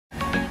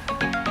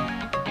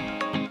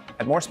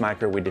At Morse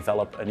Micro, we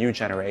developed a new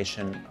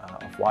generation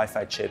of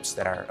Wi-Fi chips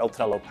that are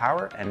ultra-low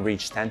power and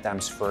reach 10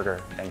 times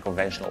further than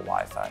conventional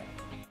Wi-Fi.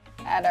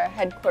 At our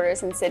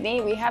headquarters in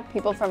Sydney, we have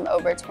people from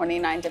over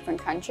 29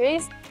 different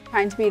countries.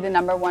 Trying to be the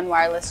 #1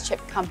 wireless chip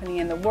company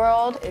in the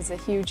world is a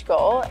huge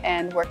goal,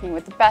 and working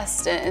with the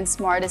best and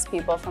smartest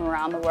people from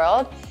around the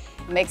world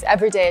makes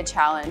every day a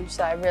challenge,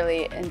 so I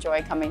really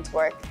enjoy coming to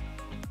work.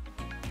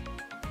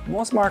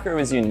 Morse Micro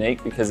is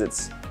unique because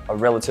it's a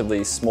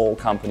relatively small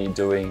company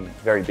doing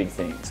very big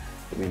things.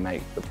 We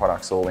make the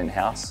products all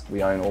in-house.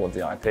 We own all of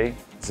the IP.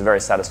 It's a very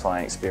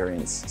satisfying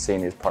experience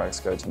seeing these products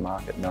go to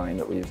market, knowing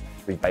that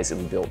we've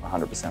basically built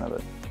 100% of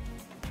it.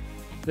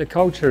 The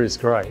culture is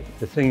great.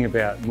 The thing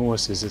about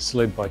Morse is it's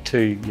led by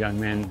two young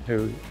men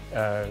who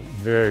are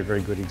very,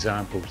 very good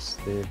examples.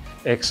 They're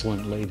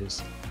excellent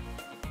leaders.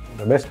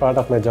 The best part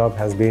of my job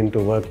has been to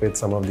work with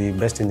some of the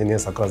best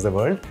engineers across the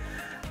world.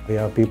 We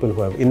have people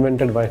who have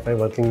invented Wi-Fi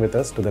working with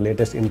us to the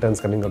latest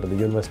interns coming out of the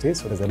university.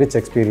 So it's a rich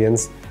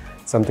experience,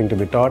 something to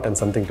be taught and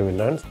something to be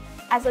learned.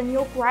 As a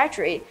new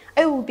graduate,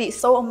 it would be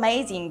so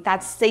amazing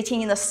that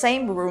sitting in the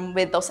same room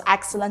with those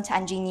excellent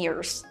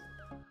engineers.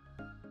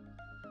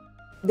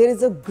 There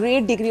is a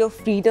great degree of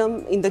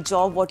freedom in the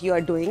job what you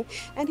are doing,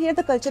 and here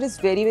the culture is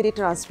very, very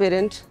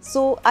transparent.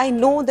 So I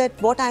know that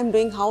what I'm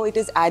doing, how it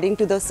is adding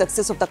to the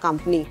success of the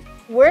company.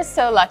 We're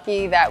so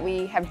lucky that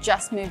we have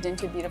just moved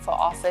into a beautiful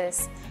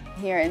office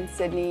here in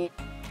Sydney.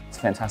 It's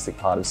a fantastic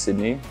part of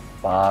Sydney.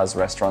 Bars,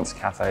 restaurants,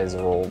 cafes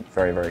are all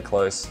very, very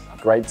close.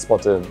 Great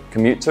spot to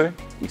commute to,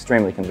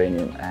 extremely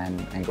convenient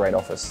and great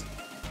office.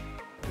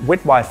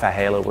 With Wi-Fi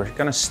Halo, we're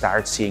going to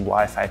start seeing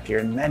Wi-Fi appear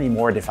in many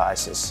more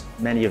devices.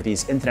 Many of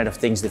these Internet of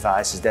Things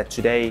devices that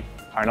today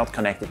are not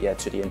connected yet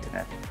to the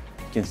Internet.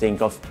 You can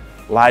think of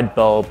light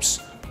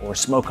bulbs or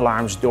smoke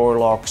alarms, door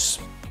locks,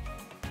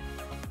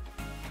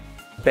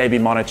 baby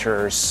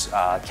monitors,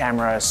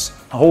 cameras,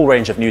 a whole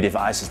range of new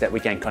devices that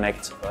we can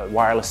connect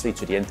wirelessly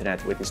to the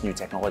Internet with this new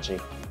technology.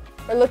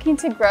 We're looking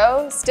to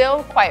grow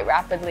still quite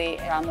rapidly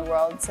around the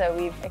world, so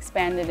we've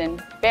expanded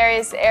in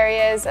various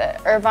areas,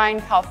 Irvine,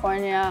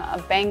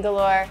 California,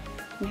 Bangalore.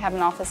 We have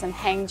an office in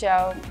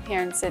Hangzhou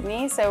here in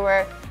Sydney, so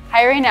we're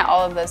hiring at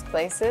all of those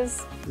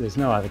places. There's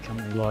no other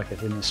company like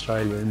it in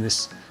Australia, and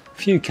there's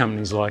few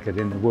companies like it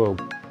in the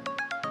world.